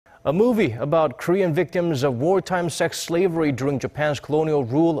A movie about Korean victims of wartime sex slavery during Japan's colonial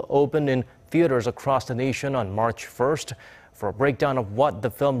rule opened in theaters across the nation on March 1st. For a breakdown of what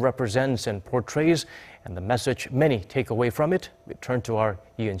the film represents and portrays and the message many take away from it, we turn to our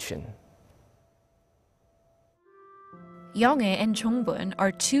Lee Unshin. Jong-in and Jong-bun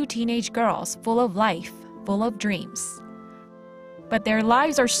are two teenage girls full of life, full of dreams. But their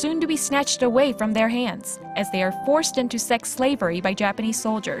lives are soon to be snatched away from their hands as they are forced into sex slavery by Japanese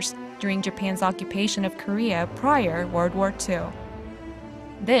soldiers during Japan's occupation of Korea prior World War II.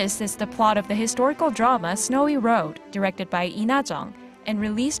 This is the plot of the historical drama Snowy Road, directed by Lee Na-jeong and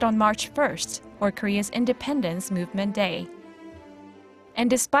released on March 1st, or Korea's Independence Movement Day. And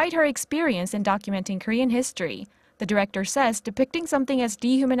despite her experience in documenting Korean history, the director says depicting something as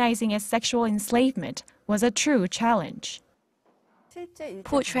dehumanizing as sexual enslavement was a true challenge.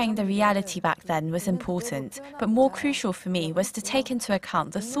 Portraying the reality back then was important, but more crucial for me was to take into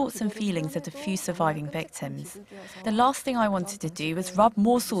account the thoughts and feelings of the few surviving victims. The last thing I wanted to do was rub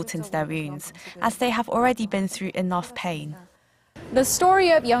more salt into their wounds, as they have already been through enough pain. The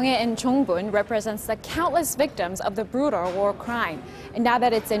story of Jong-in and Jong-bun represents the countless victims of the brutal war crime. And now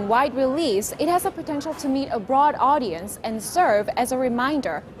that it's in wide release, it has the potential to meet a broad audience and serve as a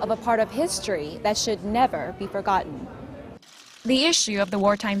reminder of a part of history that should never be forgotten. The issue of the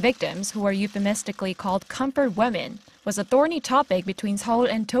wartime victims, who are euphemistically called comfort women, was a thorny topic between Seoul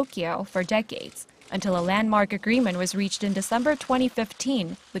and Tokyo for decades, until a landmark agreement was reached in December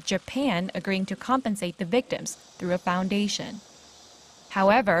 2015, with Japan agreeing to compensate the victims through a foundation.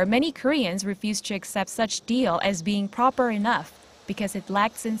 However, many Koreans refused to accept such deal as being proper enough because it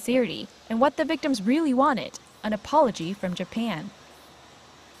lacked sincerity and what the victims really wanted, an apology from Japan.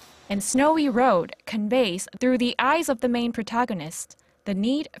 And Snowy Road conveys, through the eyes of the main protagonist, the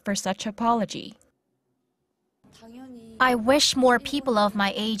need for such apology. I wish more people of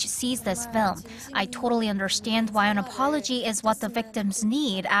my age sees this film. I totally understand why an apology is what the victims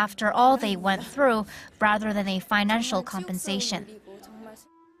need after all they went through, rather than a financial compensation.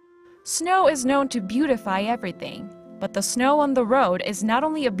 Snow is known to beautify everything, but the snow on the road is not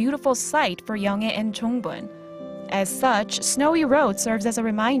only a beautiful sight for Jong-in and Jong-bun. As such, Snowy Road serves as a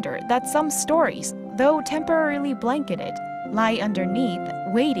reminder that some stories, though temporarily blanketed, lie underneath,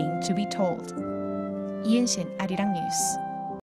 waiting to be told. Lee Unshin, Arirang News.